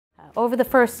Over the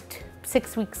first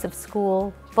 6 weeks of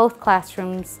school, both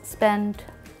classrooms spend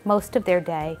most of their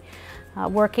day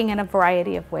working in a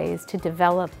variety of ways to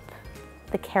develop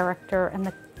the character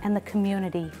and the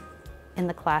community in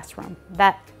the classroom.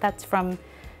 That's from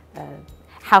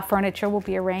how furniture will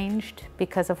be arranged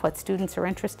because of what students are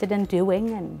interested in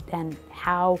doing, and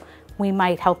how we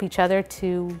might help each other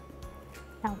to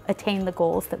attain the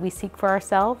goals that we seek for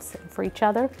ourselves and for each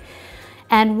other.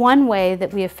 And one way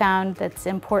that we have found that's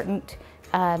important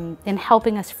in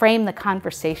helping us frame the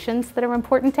conversations that are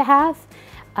important to have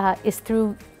is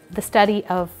through the study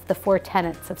of the 4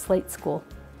 tenets of Slate School.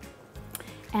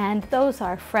 And those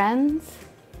are friends,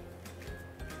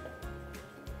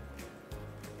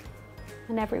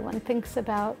 and everyone thinks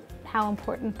about how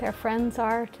important their friends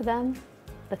are to them,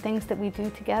 the things that we do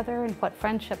together and what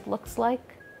friendship looks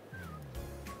like.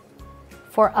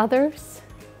 For others,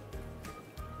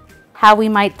 how we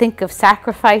might think of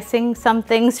sacrificing some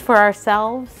things for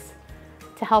ourselves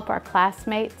to help our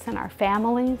classmates and our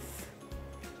families,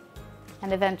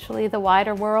 and eventually the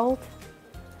wider world.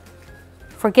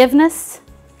 Forgiveness,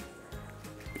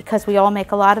 because we all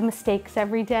make a lot of mistakes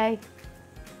every day.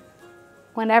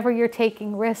 Whenever you're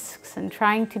taking risks and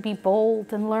trying to be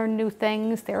bold and learn new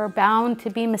things, there are bound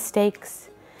to be mistakes,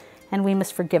 and we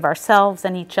must forgive ourselves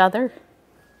and each other.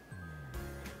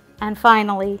 And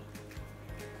finally,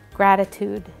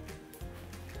 gratitude.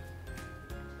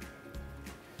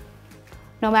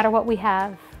 No matter what we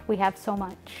have so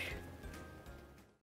much.